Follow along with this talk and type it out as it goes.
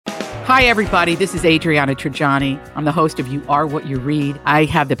Hi, everybody. This is Adriana Trajani. I'm the host of You Are What You Read. I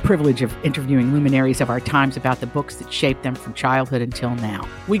have the privilege of interviewing luminaries of our times about the books that shaped them from childhood until now.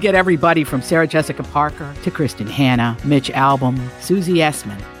 We get everybody from Sarah Jessica Parker to Kristen Hanna, Mitch Albom, Susie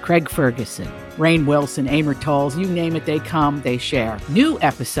Essman, Craig Ferguson, Rainn Wilson, Amor Tolls, you name it, they come, they share. New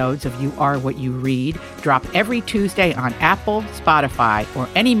episodes of You Are What You Read drop every Tuesday on Apple, Spotify, or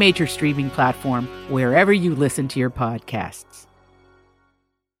any major streaming platform wherever you listen to your podcasts.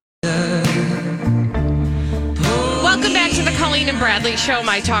 Welcome back to the Colleen and Bradley Show,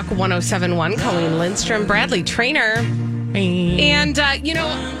 My Talk 1071. Colleen Lindstrom, Bradley Trainer. And,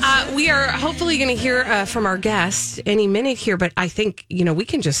 we are hopefully going to hear from our guest any minute here, but I think, we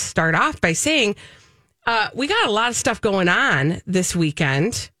can just start off by saying we got a lot of stuff going on this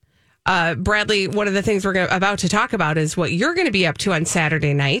weekend. Bradley, one of the things we're about to talk about is what you're going to be up to on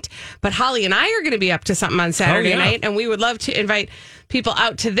Saturday night. But Holly and I are going to be up to something on Saturday night, and we would love to invite people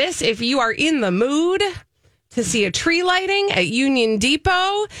out to this. If you are in the mood to see a tree lighting at Union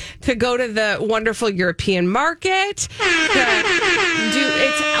Depot, to go to the wonderful European market.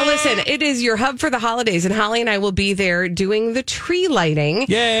 Listen, it is your hub for the holidays, and Holly and I will be there doing the tree lighting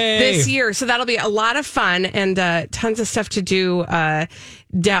this year. So that'll be a lot of fun and tons of stuff to do over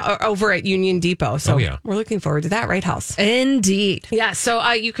at Union Depot. So we're looking forward to that, right, House? Indeed. Yeah,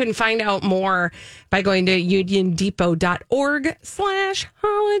 so you can find out more by going to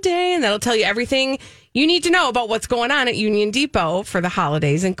uniondepot.org/holiday, and that'll tell you everything you need to know about what's going on at Union Depot for the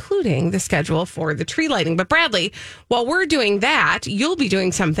holidays, including the schedule for the tree lighting. But Bradley, while we're doing that, you'll be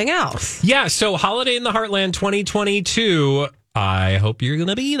doing something else. Yeah, so Holiday in the Heartland 2022. I hope you're going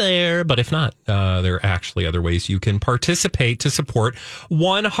to be there, but if not, there are actually other ways you can participate to support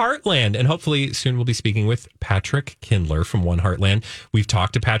One Heartland. And hopefully soon we'll be speaking with Patrick Kindler from One Heartland. We've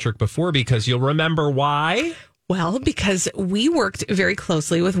talked to Patrick before because you'll remember why. Well, because we worked very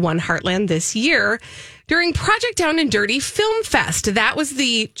closely with One Heartland this year during Project Down and Dirty Film Fest. That was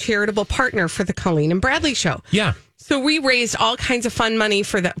the charitable partner for the Colleen and Bradley Show. Yeah. So we raised all kinds of fun money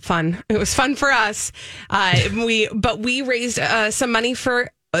for that. Fun. It was fun for us. We raised some money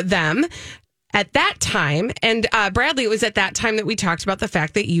for them at that time. And Bradley, it was at that time that we talked about the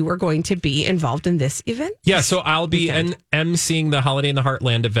fact that you were going to be involved in this event. Yeah, so I'll be emceeing the Holiday in the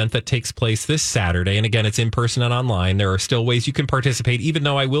Heartland event that takes place this Saturday. And again, it's in person and online. There are still ways you can participate, even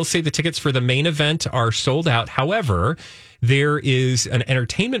though I will say the tickets for the main event are sold out. However, there is an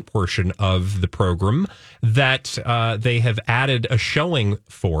entertainment portion of the program that they have added a showing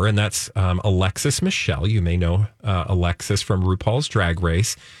for, and that's Alexis Michelle. You may know Alexis from RuPaul's Drag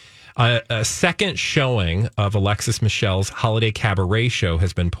Race. A second showing of Alexis Michelle's Holiday Cabaret show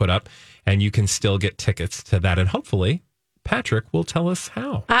has been put up, and you can still get tickets to that. And hopefully, Patrick will tell us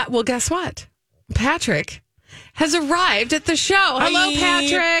how. Well, guess what? Patrick has arrived at the show. Hello,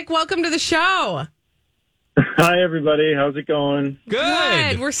 Patrick. Welcome to the show. Hi, everybody. How's it going?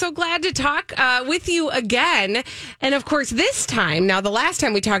 Good. We're so glad to talk with you again. And of course, this time, now the last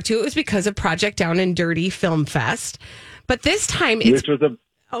time we talked to you, it was because of Project Down and Dirty Film Fest. But this time it's...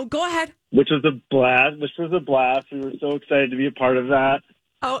 Oh, go ahead. Which was a blast. We were so excited to be a part of that.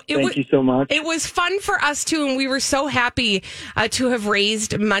 Thank you so much. It was fun for us too, and we were so happy to have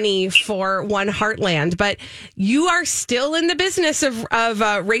raised money for One Heartland. But you are still in the business of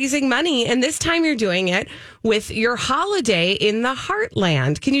raising money, and this time you're doing it with your Holiday in the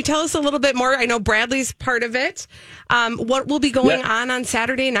Heartland. Can you tell us a little bit more? I know Bradley's part of it. What will be going on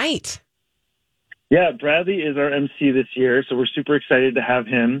Saturday night? Yeah, Bradley is our MC this year, so we're super excited to have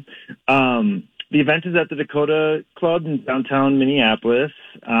him. The event is at the Dakota Club in downtown Minneapolis.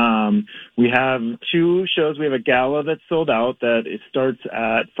 We have two shows. We have a gala that's sold out that it starts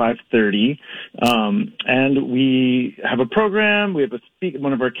at 5:30. And we have a program. We have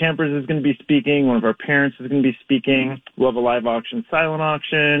one of our campers is going to be speaking. One of our parents is going to be speaking. We'll have a live auction, silent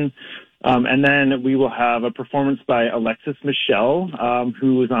auction. And then we will have a performance by Alexis Michelle,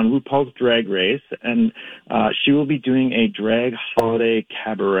 who is on RuPaul's Drag Race, and she will be doing a drag holiday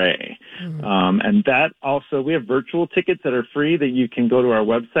cabaret. And that also, we have virtual tickets that are free that you can go to our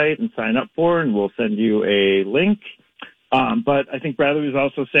website and sign up for, and we'll send you a link. But I think Bradley was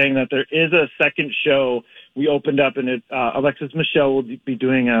also saying that there is a second show we opened up, and Alexis Michelle will be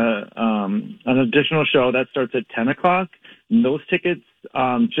doing an additional show that starts at 10 o'clock. And those tickets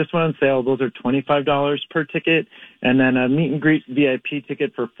just went on sale. Those are $25 per ticket, and then a meet and greet VIP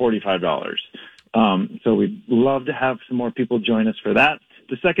ticket for $45. So we'd love to have some more people join us for that.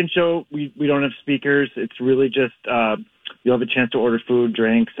 The second show, we don't have speakers. It's really just you'll have a chance to order food,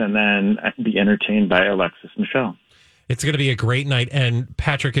 drinks, and then be entertained by Alexis Michelle. It's going to be a great night. And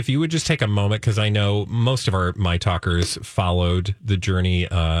Patrick, if you would just take a moment, because I know most of my talkers followed the journey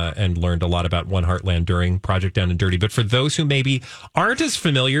and learned a lot about One Heartland during Project Down and Dirty. But for those who maybe aren't as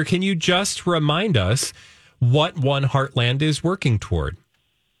familiar, can you just remind us what One Heartland is working toward?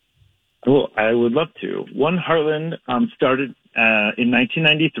 Well, I would love to. One Heartland started in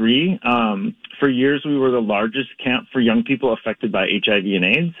 1993. For years, we were the largest camp for young people affected by HIV and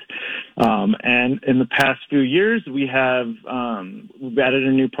AIDS. And in the past few years, we've added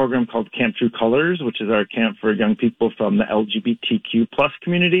a new program called Camp True Colors, which is our camp for young people from the LGBTQ plus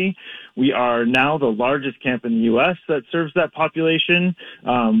community. We are now the largest camp in the U.S. that serves that population.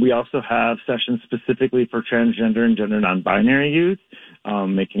 We also have sessions specifically for transgender and gender non-binary youth,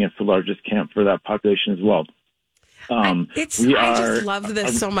 making us the largest camp for that population as well. I just love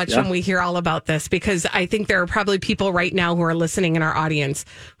this so much when we hear all about this, because I think there are probably people right now who are listening in our audience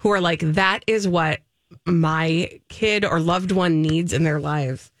who are like, that is what my kid or loved one needs in their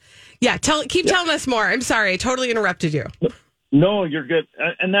lives. Yeah, keep telling us more. I'm sorry, I totally interrupted you. No, you're good.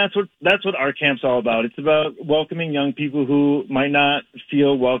 And that's what our camp's all about. It's about welcoming young people who might not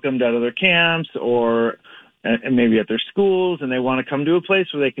feel welcomed at other camps or and maybe at their schools, and they want to come to a place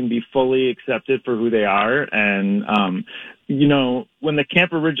where they can be fully accepted for who they are. And, when the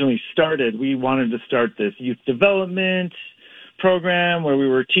camp originally started, we wanted to start this youth development program where we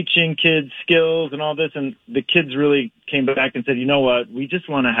were teaching kids skills and all this. And the kids really came back and said, you know what, we just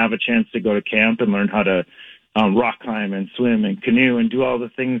want to have a chance to go to camp and learn how to rock climb and swim and canoe and do all the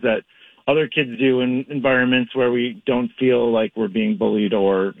things that other kids do in environments where we don't feel like we're being bullied,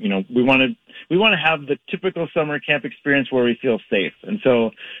 or, we want to have the typical summer camp experience where we feel safe. And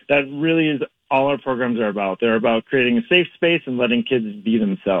so that really is all our programs are about. They're about creating a safe space and letting kids be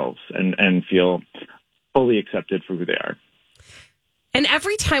themselves and feel fully accepted for who they are. And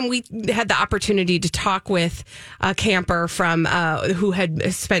every time we had the opportunity to talk with a camper from who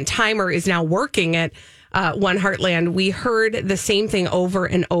had spent time or is now working at One Heartland, we heard the same thing over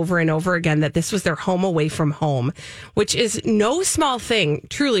and over and over again, that this was their home away from home, which is no small thing,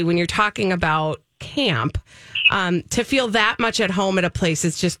 truly, when you're talking about camp. To feel that much at home at a place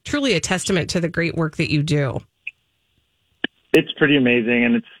is just truly a testament to the great work that you do. It's pretty amazing,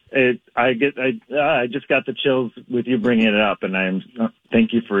 and I just got the chills with you bringing it up, and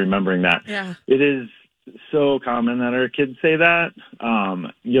thank you for remembering that. Yeah, it is so common that our kids say that.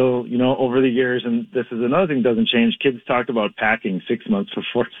 Over the years, and this is another thing that doesn't change, kids talk about packing 6 months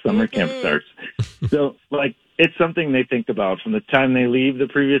before summer camp starts. So, it's something they think about from the time they leave the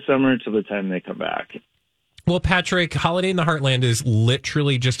previous summer to the time they come back. Well, Patrick, Holiday in the Heartland is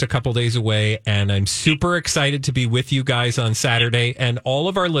literally just a couple days away, and I'm super excited to be with you guys on Saturday. And all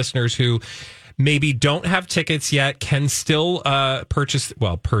of our listeners who maybe don't have tickets yet can still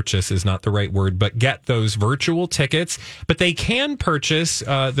purchase is not the right word, but get those virtual tickets. But they can purchase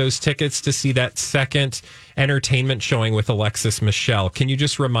those tickets to see that second entertainment showing with Alexis Michelle. Can you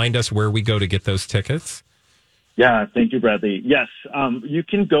just remind us where we go to get those tickets? Yeah, thank you, Bradley. Yes, you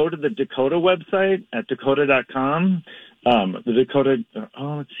can go to the Dakota website at dakota.com. The Dakota,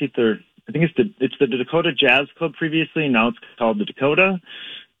 let's see if I think it's the Dakota Jazz Club previously. Now it's called the Dakota.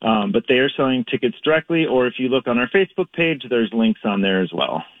 But they are selling tickets directly, or if you look on our Facebook page, there's links on there as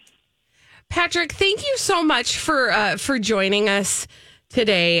well. Patrick, thank you so much for joining us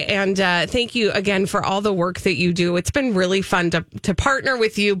today. And thank you again for all the work that you do. It's been really fun to partner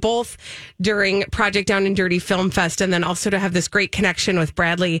with you both during Project Down and Dirty Film Fest, and then also to have this great connection with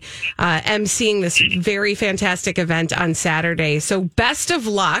Bradley emceeing this very fantastic event on Saturday. So best of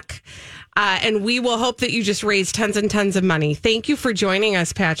luck. And we will hope that you just raise tons and tons of money. Thank you for joining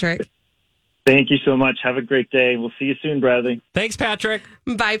us, Patrick. Thank you so much. Have a great day. We'll see you soon, Bradley. Thanks, Patrick.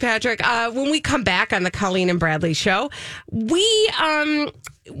 Bye, Patrick. When we come back on the Colleen and Bradley show, we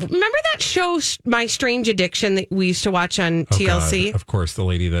remember that show, My Strange Addiction, that we used to watch on TLC? God. Of course, the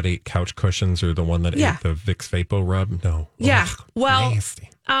lady that ate couch cushions, or the one that ate the Vicks Vapo Rub. No. Yeah. Ugh, well,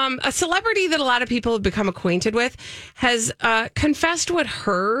 nasty. A celebrity that a lot of people have become acquainted with has confessed what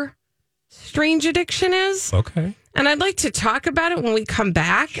her strange addiction is. Okay. And I'd like to talk about it when we come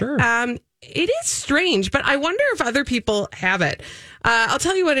back. Sure. It is strange, but I wonder if other people have it. I'll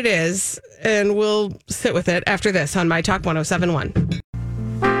tell you what it is, and we'll sit with it after this on My Talk 107.1.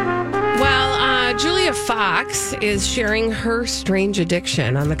 Well, Julia Fox is sharing her strange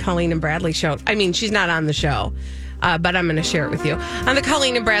addiction on the Colleen and Bradley show. I mean, she's not on the show, but I'm going to share it with you. On the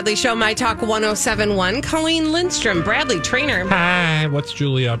Colleen and Bradley show, My Talk 107.1, Colleen Lindstrom, Bradley Trainer. Hi, what's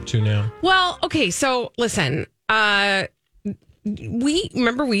Julia up to now? Well, okay, so listen, we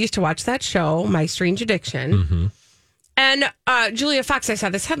used to watch that show, My Strange Addiction. Mm-hmm. And Julia Fox, I saw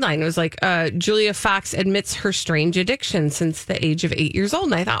this headline. It was like, Julia Fox admits her strange addiction since the age of 8 years old.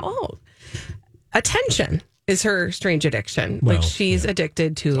 And I thought, oh, attention is her strange addiction. Well, like she's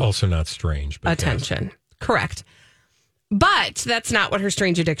addicted to also not strange, but attention. Yes. Correct. But that's not what her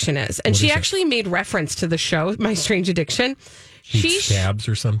strange addiction is. And she actually made reference to the show, My Strange Addiction. She scabs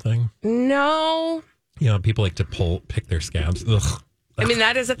or something? No. You know, people like to pick their scabs. Ugh. I mean,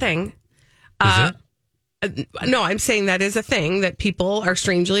 that is a thing. Is it? No, I'm saying that is a thing that people are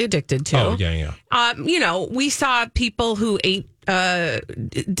strangely addicted to. Oh, yeah. You know, we saw people who ate,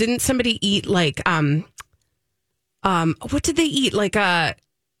 didn't somebody eat like, what did they eat? Like,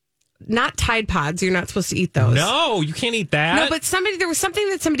 not Tide Pods. You're not supposed to eat those. No, you can't eat that. No, but there was something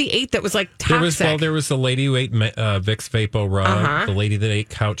that somebody ate that was like toxic. There was the lady who ate Vicks Vapo Rub, the lady that ate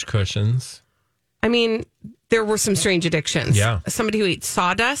couch cushions. I mean, there were some strange addictions. Yeah. Somebody who ate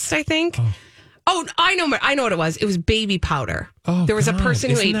sawdust, I think. Oh, I know what it was. It was baby powder. Oh, there was a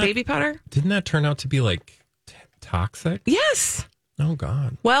person who ate that, baby powder. Didn't that turn out to be like toxic? Yes. Oh,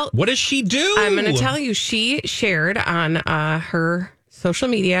 God. Well, what does she do? I'm going to tell you. She shared on her social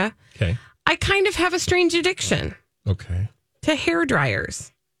media. Okay. I kind of have a strange addiction. Okay. To hair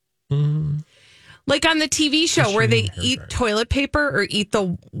dryers. Like on the TV show where they eat toilet paper or eat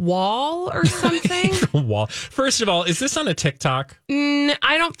the wall or something. The wall. First of all, is this on a TikTok?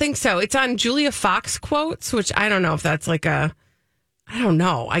 I don't think so. It's on Julia Fox quotes, which I don't know if that's like I don't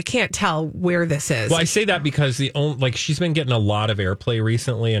know. I can't tell where this is. Well, I say that because she's been getting a lot of airplay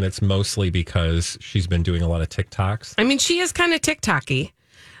recently, and it's mostly because she's been doing a lot of TikToks. I mean, she is kind of TikTok-y.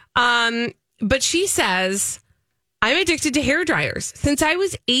 But she says, I'm addicted to hair dryers. Since I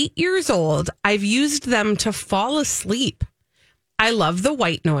was 8 years old, I've used them to fall asleep. I love the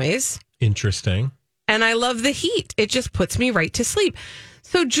white noise. Interesting. And I love the heat. It just puts me right to sleep.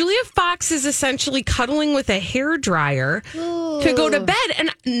 So Julia Fox is essentially cuddling with a hair dryer to go to bed.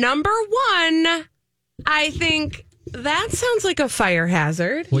 And number one, I think that sounds like a fire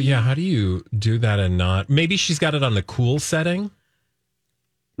hazard. Well, yeah. How do you do that and not? Maybe she's got it on the cool setting.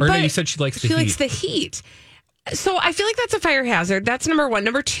 Or no, you said she likes the heat. She likes the heat. So I feel like that's a fire hazard. That's number one.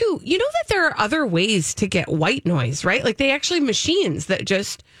 Number two, you know that there are other ways to get white noise, right? Like they actually machines that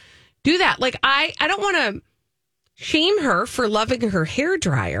just do that. Like I don't want to shame her for loving her hair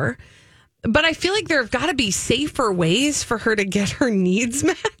dryer, but I feel like there have got to be safer ways for her to get her needs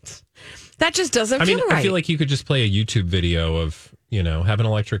met. That just doesn't feel right. I feel like you could just play a YouTube video of, have an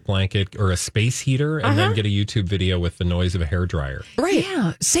electric blanket or a space heater and then get a YouTube video with the noise of a hair dryer. Right.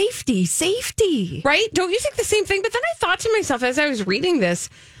 Yeah. Safety. Right? Don't you think the same thing? But then I thought to myself as I was reading this,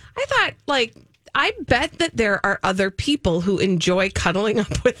 I thought, I bet that there are other people who enjoy cuddling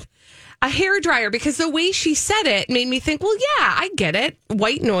up with a hair dryer because the way she said it made me think, well, yeah, I get it.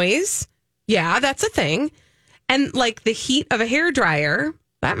 White noise. Yeah, that's a thing. And the heat of a hair dryer,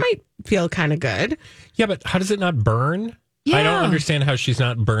 that might feel kind of good. Yeah, but how does it not burn? Yeah. I don't understand how she's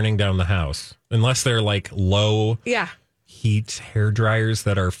not burning down the house unless they're low heat hair dryers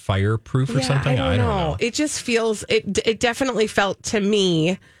that are fireproof or something. I don't know. It just feels, it definitely felt to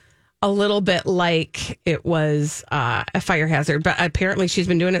me a little bit like it was a fire hazard, but apparently she's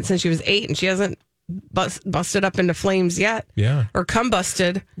been doing it since she was 8 and she hasn't busted up into flames yet. Yeah. Or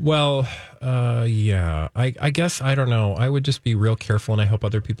combusted. Well, yeah. I guess, I don't know. I would just be real careful and I hope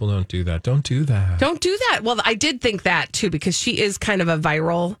other people don't do that. Don't do that. Don't do that. Well, I did think that too because she is kind of a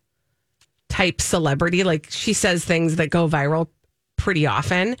viral type celebrity. She says things that go viral pretty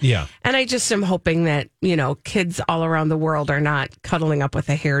often. Yeah. And I just am hoping that, kids all around the world are not cuddling up with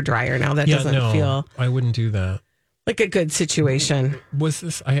a hair dryer now. That doesn't feel... I wouldn't do that. Like a good situation. Was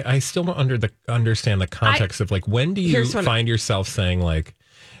this? I still don't understand the context of when do you find yourself saying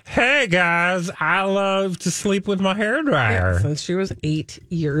 "Hey guys, I love to sleep with my hair dryer." Yeah, since she was 8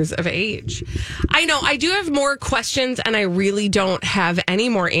 years of age. I know I do have more questions, and I really don't have any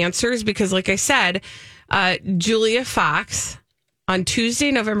more answers because, like I said, Julia Fox on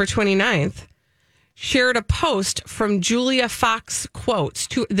Tuesday, November 29th. Shared a post from Julia Fox quotes.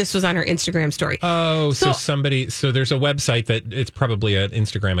 This was on her Instagram story. Oh, so there's a website that it's probably an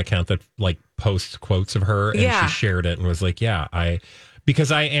Instagram account that posts quotes of her, and she shared it and was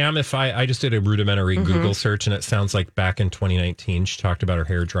because I just did a rudimentary Google search and it sounds like back in 2019 she talked about her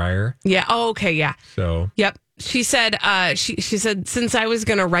hair dryer. Yeah. Oh, okay. Yeah. So. Yep. She said, she said, since I was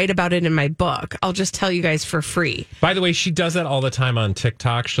going to write about it in my book, I'll just tell you guys for free. By the way, she does that all the time on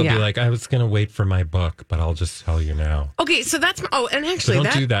TikTok. She'll be like, I was going to wait for my book, but I'll just tell you now. Okay, so that's, and actually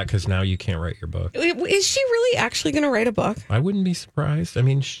don't do that because now you can't write your book. Is she really actually going to write a book? I wouldn't be surprised. I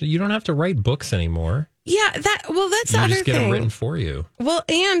mean, you don't have to write books anymore. Yeah, that's the other thing. You just get them written for you. Well,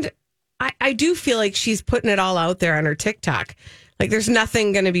 and I do feel like she's putting it all out there on her TikTok. Like there's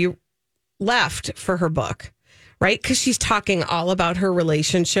nothing going to be left for her book, right? Because she's talking all about her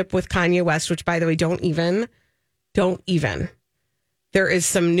relationship with Kanye West, which, by the way, don't even. There is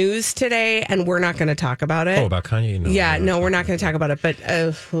some news today, and we're not going to talk about it. Oh, about Kanye? No, we're not going to talk about it. But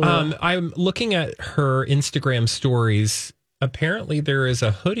I'm looking at her Instagram stories. Apparently, there is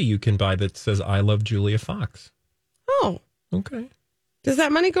a hoodie you can buy that says "I love Julia Fox." Oh, okay. Does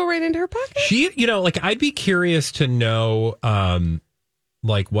that money go right into her pocket? I'd be curious to know,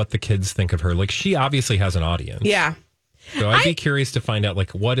 what the kids think of her. Like, she obviously has an audience. Yeah. So I'd be curious to find out,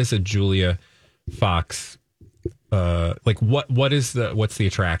 what is a Julia Fox? What's the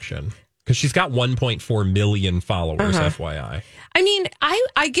attraction? Because she's got 1.4 million followers, FYI. I mean,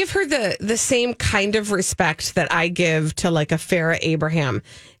 I give her the same kind of respect that I give to like a Farrah Abraham.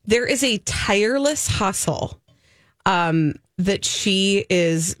 There is a tireless hustle that she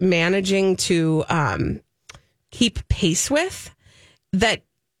is managing to keep pace with that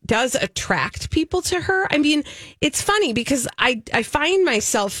does attract people to her. I mean, it's funny because I find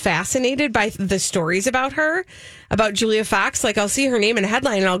myself fascinated by the stories about her, about Julia Fox. Like I'll see her name in a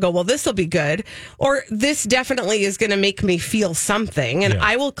headline and I'll go, well, this will be good. Or this definitely is going to make me feel something. And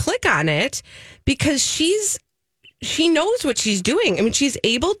I will click on it because she knows what she's doing. I mean, she's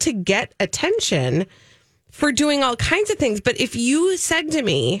able to get attention for doing all kinds of things. But if you said to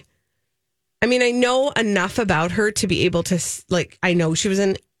me, I mean, I know enough about her to be able to, I know she was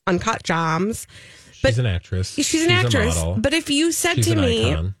in Uncut Gems. She's an actress. She's an actress. A model. But if you said She's to an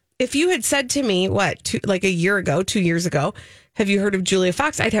me, icon. if you had said to me, a year ago, 2 years ago, have you heard of Julia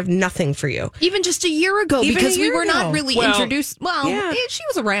Fox? I'd have nothing for you. Even just a year ago, because we were not really introduced. Well, she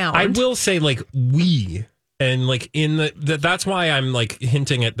was around. I will say, and that's why I'm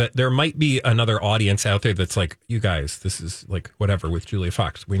hinting at that there might be another audience out there that's like, you guys, this is whatever with Julia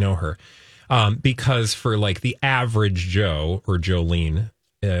Fox. We know her. Because for the average Joe or Jolene,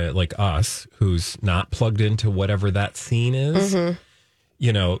 like us, who's not plugged into whatever that scene is, I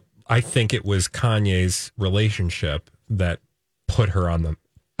think it was Kanye's relationship that put her on the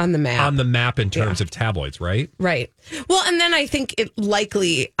map in terms of tabloids, right? Right. Well, and then I think it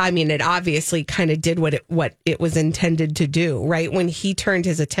obviously kind of did what it was intended to do, right? When he turned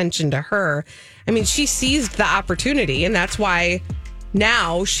his attention to her, I mean, she seized the opportunity, and that's why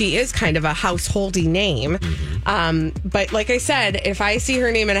now she is kind of a householdy name. Mm-hmm. But like I said, if I see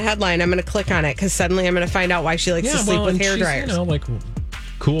her name in a headline, I'm going to click on it because suddenly I'm going to find out why she likes to sleep with hair dryers.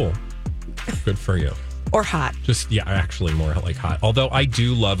 Cool. Good for you. Or hot. Actually more hot. Although I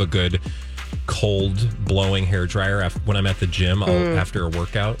do love a good cold blowing hair dryer when I'm at the gym after a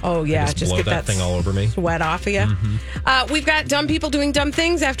workout. Oh yeah, just blow get that thing all over me. Sweat off of you. Mm-hmm. We've got dumb people doing dumb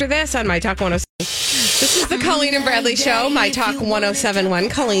things after this on My Talk 107. This is the Colleen and Bradley Show. My Talk 107.1.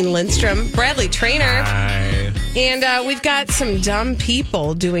 Colleen Lindstrom, Bradley Trainer. Hi. And we've got some dumb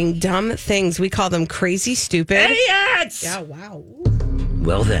people doing dumb things. We call them crazy, stupid idiots. Yeah, wow.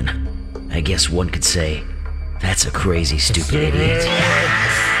 Well then, I guess one could say that's a crazy, stupid idiot.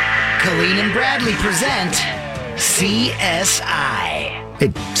 Colleen and Bradley present CSI.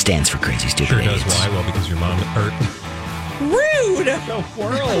 It stands for Crazy Stupid Sure Idiots. does. Why? Well, because your mom hurt. Rude. The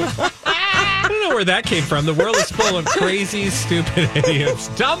world. I don't know where that came from. The world is full of crazy, stupid idiots.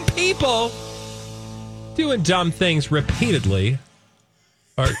 Dumb people doing dumb things repeatedly.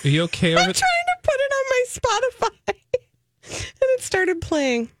 Are you okay over I'm trying to put it on my Spotify. And it started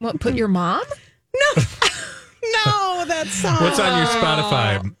playing. What, put your mom? No. No, that song. What's on your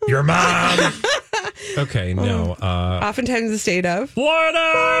Spotify? Your mom. Okay, no. Oftentimes the state of Florida.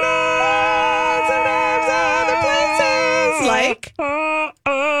 Sometimes other places.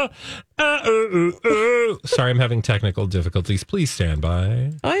 Sorry, I'm having technical difficulties. Please stand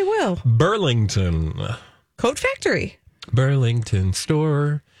by. I will. Burlington. Coat Factory. Burlington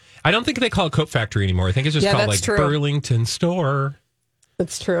Store. I don't think they call it Coat Factory anymore. I think it's just called that's true. Burlington Store.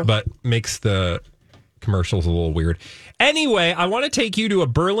 That's true. But makes the commercials a little weird. Anyway, I want to take you to a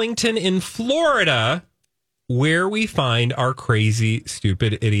Burlington in Florida where we find our crazy,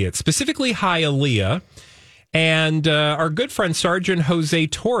 stupid idiots, specifically Hialeah. And our good friend Sergeant Jose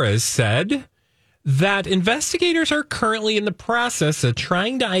Torres said that investigators are currently in the process of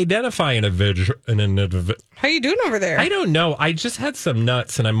trying to identify an individual. How you doing over there? I don't know. I just had some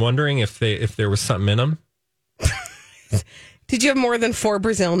nuts, and I'm wondering if there was something in them. Did you have more than 4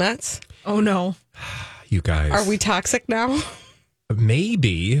 Brazil nuts? Oh, no. You guys. Are we toxic now?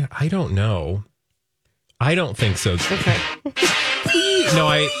 Maybe. I don't know. I don't think so. Okay. No,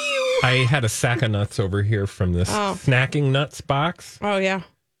 I had a sack of nuts over here from this snacking nuts box. Oh, yeah.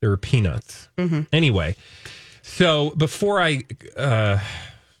 There were peanuts. Mm-hmm. Anyway, so before I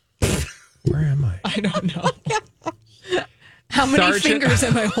Where am I? I don't know. How many fingers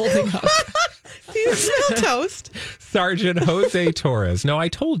am I holding up? Do you smell toast? Sergeant Jose Torres. No, I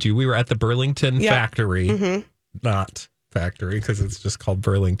told you we were at the Burlington factory. Not factory, because it's just called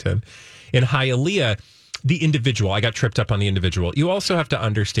Burlington. In Hialeah, the individual, I got tripped up on the individual. You also have to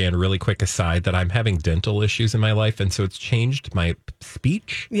understand, really quick aside, that I'm having dental issues in my life, and so it's changed my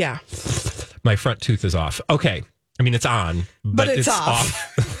speech. Yeah. My front tooth is off. Okay. I mean, it's on, but it's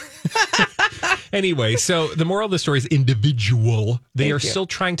off. Anyway, so the moral of the story is individual. They are still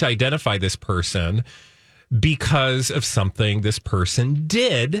trying to identify this person because of something this person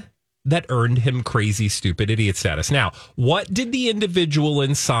did that earned him crazy, stupid idiot status. Now, what did the individual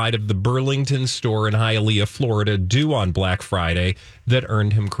inside of the Burlington store in Hialeah, Florida do on Black Friday that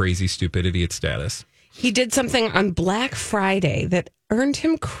earned him crazy, stupid idiot status? He did something on Black Friday that earned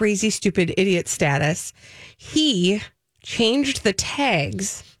him crazy, stupid idiot status. He changed the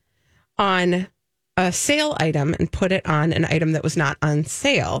tags on a sale item and put it on an item that was not on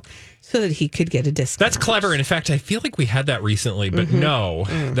sale so that he could get a discount. That's clever. And in fact, I feel like we had that recently, but no,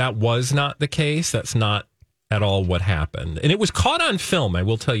 that was not the case. That's not at all what happened. And it was caught on film. I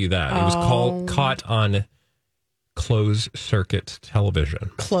will tell you that. It was caught on closed circuit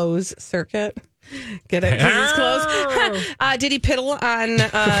television. Closed circuit? Get it? Because it's closed. Did he piddle on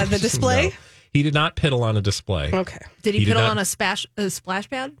the display? No, he did not piddle on a display. Okay. Did he piddle on a splash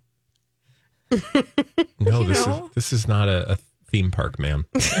pad? No, this is not a theme park, ma'am.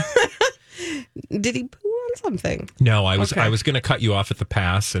 Did he poo on something? No, I was going to cut you off at the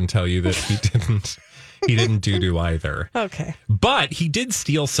pass and tell you that he didn't. He didn't do either. Okay. But he did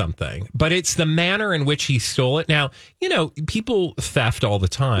steal something. But it's the manner in which he stole it. Now, you know, people theft all the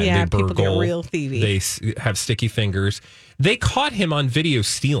time. Yeah, they burgle, people get real thievy. They have sticky fingers. They caught him on video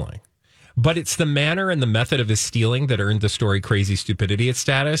stealing. But it's the manner and the method of his stealing that earned the story crazy, stupid idiot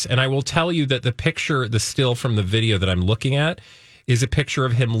status. And I will tell you that the picture, the still from the video that I'm looking at, is a picture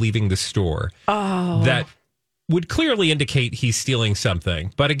of him leaving the store. Oh. That would clearly indicate he's stealing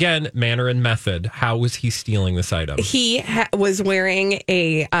something. But again, manner and method. How was he stealing this item? He was wearing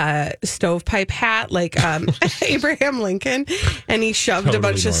a stovepipe hat like Abraham Lincoln, and he shoved a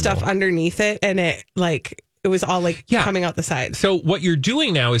bunch of stuff underneath it, and it was all coming out the side. So what you're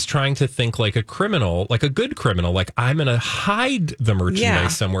doing now is trying to think like a criminal, like a good criminal, like I'm going to hide the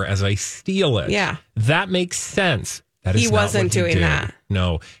merchandise somewhere as I steal it. Yeah. That makes sense. That is he wasn't doing that.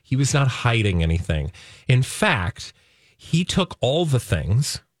 No, he was not hiding anything. In fact, he took all the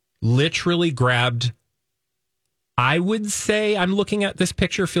things, literally grabbed, I would say, I'm looking at this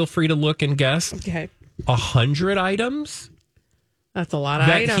picture, feel free to look and guess. Okay. 100 items. That's a lot of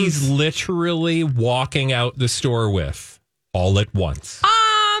items. That he's literally walking out the store with all at once.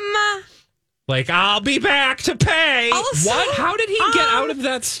 Like, I'll be back to pay. Also, what? How did he get out of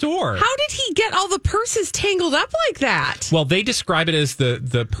that store? How did he get all the purses tangled up like that? Well, they describe it as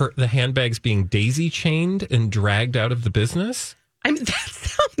the handbags being daisy chained and dragged out of the business. I mean, that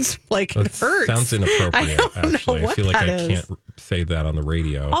sounds like it hurts. Sounds inappropriate, actually. I feel like I can't say that on the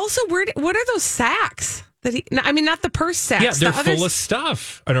radio. Also, what are those sacks? Not the purse sacks. Yeah, they're full of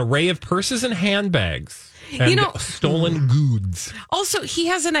stuff. An array of purses and handbags. And stolen goods. Also, he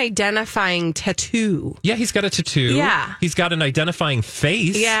has an identifying tattoo. Yeah, he's got a tattoo. Yeah. He's got an identifying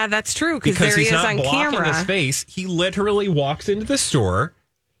face. Yeah, that's true. Because there he is on camera. Because he's not blocking his face. He literally walks into the store,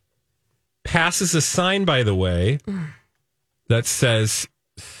 passes a sign, by the way, that says,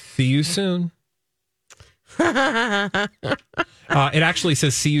 "See you soon." It actually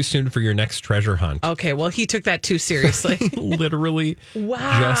says, "See you soon for your next treasure hunt." Okay, well, he took that too seriously. Literally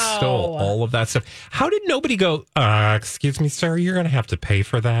just stole all of that stuff. How did nobody go, excuse me, sir, you're going to have to pay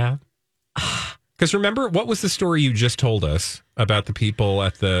for that? Because remember, what was the story you just told us about the people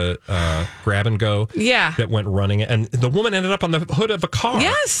at the grab and go that went running? And the woman ended up on the hood of a car.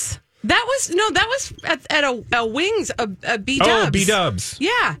 Yes. That was at a Wings, a B-Dubs. Oh, B-Dubs.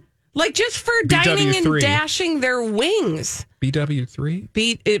 Yeah. Like just for dining BW3. and dashing their wings.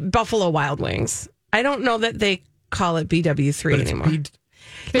 BW3? Buffalo Wild Wings. I don't know that they call it BW3 anymore.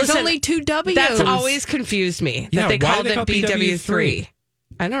 There's only two W's. That's always confused me. That they called it BW3.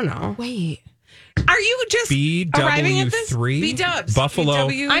 I don't know. Wait. Are you just arriving at this? B-Dubs. Buffalo.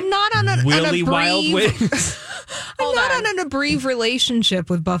 I'm not on an Willy abbreviated Wild Wings. I'm not on an abbreviated relationship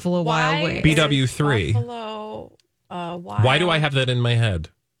with Buffalo Wild Wings. BW3. Buffalo Wild. Why do I have that in my head?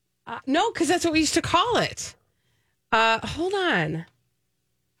 No, because that's what we used to call it. Hold on.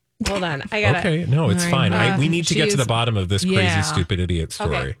 I got Okay, no, it's fine. We need to get to the bottom of this crazy, stupid idiot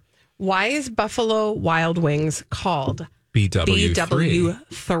story. Okay. Why is Buffalo Wild Wings called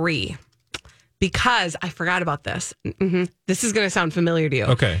BW3? because I forgot about this. This is going to sound familiar to you.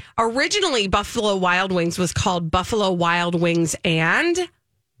 Okay. Originally, Buffalo Wild Wings was called Buffalo Wild Wings and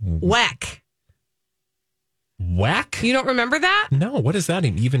Weck. Weck? You don't remember that? No. What does that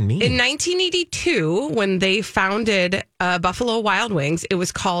even mean? In 1982, when they founded Buffalo Wild Wings, it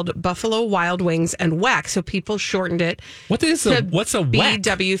was called Buffalo Wild Wings and Weck. So people shortened it. What's a Weck?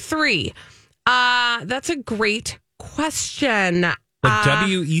 BW3. That's a great question. Like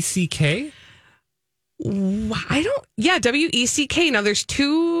WECK? WECK. Now there's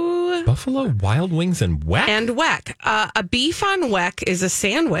two. Buffalo Wild Wings and Weck? And Weck. A beef on Weck is a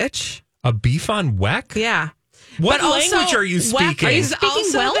sandwich. A beef on Weck? Yeah. What language are you speaking? Weck is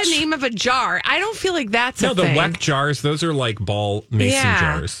also Welsh? The name of a jar. I don't feel like that's a thing. No, the Weck jars, those are like ball mason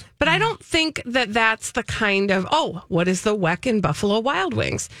jars. But I don't think that that's the kind of, what is the Weck in Buffalo Wild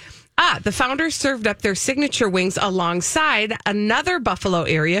Wings? The founders served up their signature wings alongside another Buffalo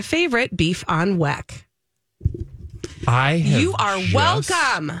area favorite, beef on Weck. You are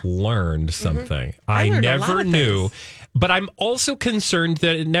welcome. Learned something. I never knew. But I'm also concerned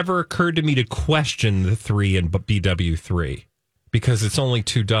that it never occurred to me to question the 3 in BW3 because it's only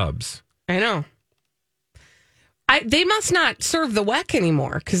 2 dubs. I know. They must not serve the Weck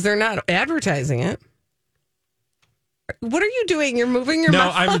anymore because they're not advertising it. What are you doing? You're moving your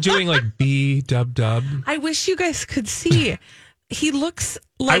mouth. No, I'm doing like B-dub-dub. I wish you guys could see. He looks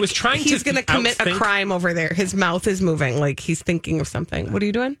like he's going to commit a crime over there. His mouth is moving like he's thinking of something. What are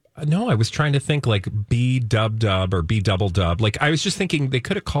you doing? No, I was trying to think like B-dub-dub or B-double-dub. Like I was just thinking they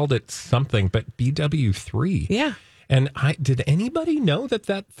could have called it something, but BW3. Yeah. And did anybody know that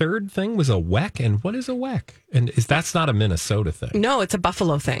third thing was a Weck? And what is a Weck? And that's not a Minnesota thing? No, it's a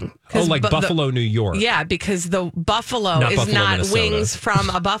Buffalo thing. Like Buffalo, New York. Yeah, because the buffalo is Buffalo, not Minnesota. wings from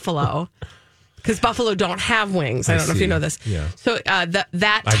a buffalo. Because buffalo don't have wings. I don't know if you know this. Yeah. So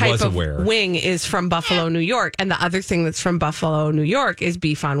that type of wing is from Buffalo, New York. And the other thing that's from Buffalo, New York is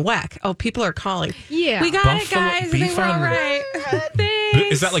beef on Weck. Oh, people are calling. Yeah. We got Buffalo, it, guys. I think we're all right.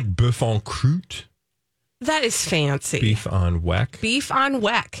 Is that like boeuf en croûte? That is fancy. Beef on Weck? Beef on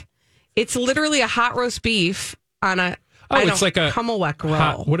Weck. It's literally a hot roast beef on a it's like a Kummelweck roll.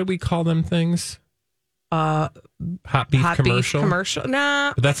 Hot, what do we call them things? Hot beef commercial? Beef commercial?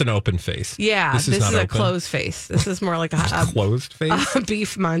 Nah. But that's an open face. Yeah, this is a closed face. This is more like a closed face? A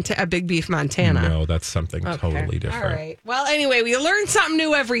big beef Montana. No, that's something totally different. All right. Well, anyway, we learn something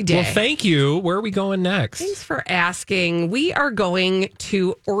new every day. Well, thank you. Where are we going next? Thanks for asking. We are going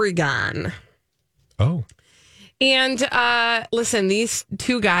to Oregon. Oh. And listen, these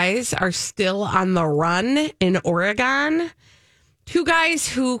 2 guys are still on the run in Oregon. 2 guys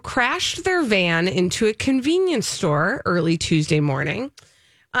who crashed their van into a convenience store early Tuesday morning.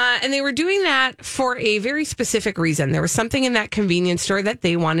 And they were doing that for a very specific reason. There was something in that convenience store that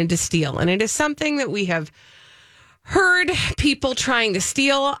they wanted to steal. And it is something that we have heard people trying to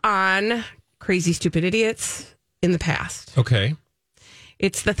steal on Crazy Stupid Idiots in the past. Okay.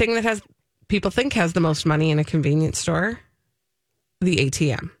 It's the thing that people think has the most money in a convenience store, the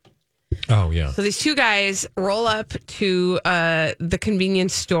ATM. Oh, yeah. So these 2 guys roll up to the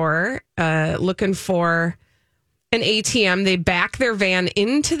convenience store looking for an ATM. They back their van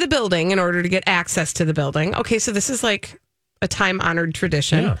into the building in order to get access to the building. Okay, so this is like a time-honored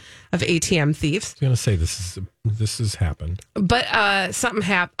tradition of ATM thieves. I was going to say this has happened. But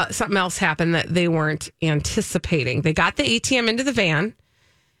something else happened that they weren't anticipating. They got the ATM into the van.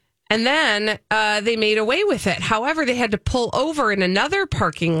 And then they made away with it. However, they had to pull over in another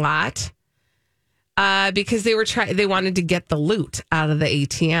parking lot because they wanted to get the loot out of the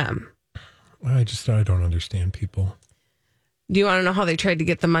ATM. I don't understand people. Do you want to know how they tried to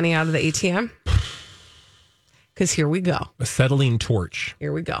get the money out of the ATM? Because here we go. Acetylene torch.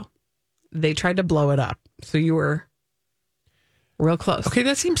 Here we go. They tried to blow it up. So you were real close. Okay,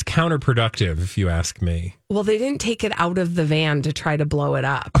 that seems counterproductive if you ask me. Well, they didn't take it out of the van to try to blow it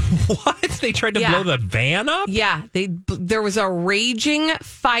up. What? They tried to blow the van up? Yeah. There was a raging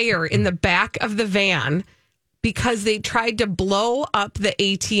fire in the back of the van because they tried to blow up the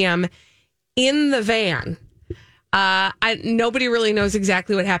ATM in the van. Nobody really knows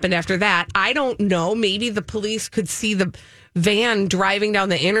exactly what happened after that. I don't know. Maybe the police could see the van driving down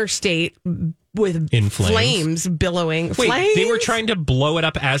the interstate with flames billowing. Wait, flames? They were trying to blow it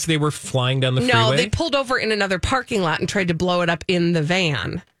up as they were flying down the freeway? No, they pulled over in another parking lot and tried to blow it up in the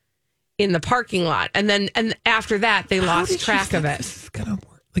van, in the parking lot. And after that, they lost track of it. This is going to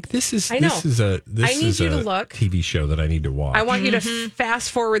work. Like this is I know. This is a TV show that I need to watch. I want you to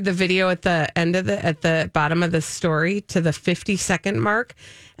fast forward the video at the end of at the bottom of the story to the 50-second mark,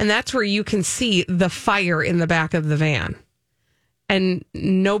 and that's where you can see the fire in the back of the van. And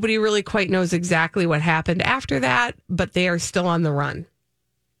nobody really quite knows exactly what happened after that, but they are still on the run.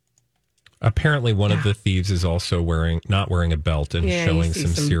 Apparently, one of the thieves is also not wearing a belt and showing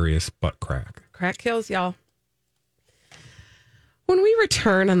some serious butt crack. Crack kills, y'all. When we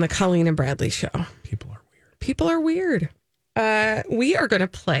return on the Colleen and Bradley show, people are weird. We are going to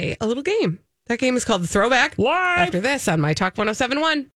play a little game. That game is called The Throwback. What? After this on My Talk 1071.